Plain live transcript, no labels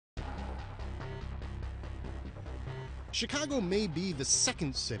Chicago may be the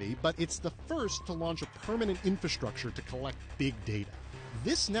second city, but it's the first to launch a permanent infrastructure to collect big data.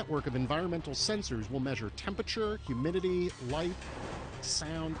 This network of environmental sensors will measure temperature, humidity, light,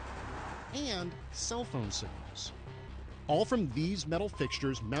 sound, and cell phone signals. All from these metal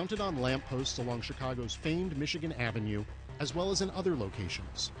fixtures mounted on lampposts along Chicago's famed Michigan Avenue, as well as in other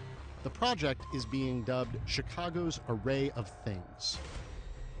locations. The project is being dubbed Chicago's Array of Things.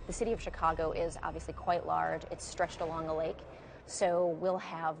 The city of Chicago is obviously quite large. It's stretched along a lake, so we'll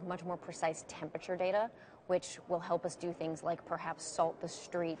have much more precise temperature data, which will help us do things like perhaps salt the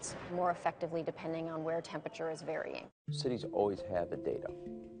streets more effectively depending on where temperature is varying. Cities always had the data.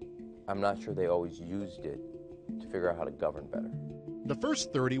 I'm not sure they always used it to figure out how to govern better. The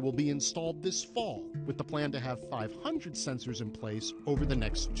first 30 will be installed this fall, with the plan to have 500 sensors in place over the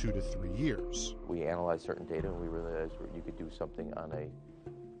next 2 to 3 years. We analyzed certain data and we realized you could do something on a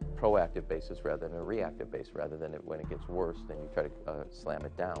proactive basis rather than a reactive basis. Rather than when it gets worse, then you try to slam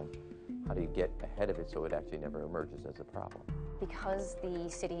it down. How do you get ahead of it so it actually never emerges as a problem? Because the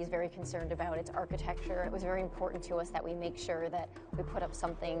city is very concerned about its architecture, it was very important to us that we make sure that we put up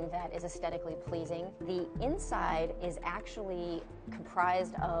something that is aesthetically pleasing. The inside is actually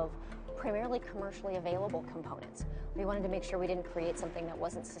comprised of primarily commercially available components. We wanted to make sure we didn't create something that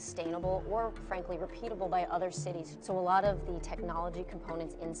wasn't sustainable or, frankly, repeatable by other cities. So a lot of the technology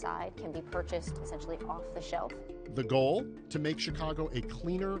components inside can be purchased essentially off the shelf. The goal? To make Chicago a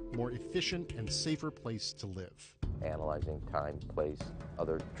cleaner, more efficient, and safer place to live. Analyzing time, place,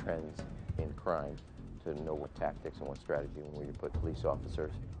 other trends in crime to know what tactics and what strategy and where you put police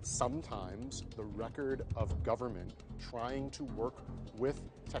officers. Sometimes the record of government trying to work with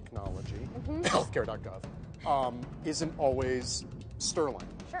technology, healthcare.gov, isn't always sterling.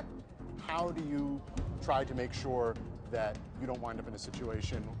 Sure. How do you try to make sure that you don't wind up in a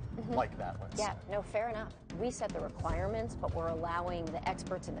situation like that, let's say? Yeah, no, fair enough. We set the requirements, but we're allowing the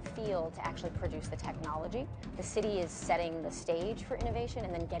experts in the field to actually produce the technology. The city is setting the stage for innovation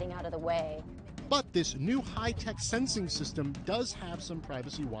and then getting out of the way. But this new high-tech sensing system does have some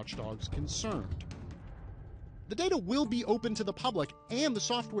privacy watchdogs concerned. The data will be open to the public, and the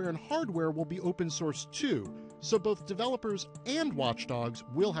software and hardware will be open source too, so both developers and watchdogs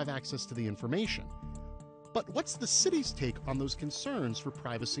will have access to the information. But what's the city's take on those concerns for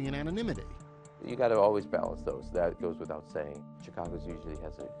privacy and anonymity? You got to always balance those. That goes without saying. Chicago's usually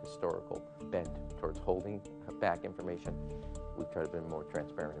has a historical bent towards holding back information. We try to be more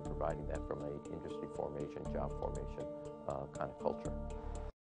transparent in providing that from an industry formation, job formation kind of culture.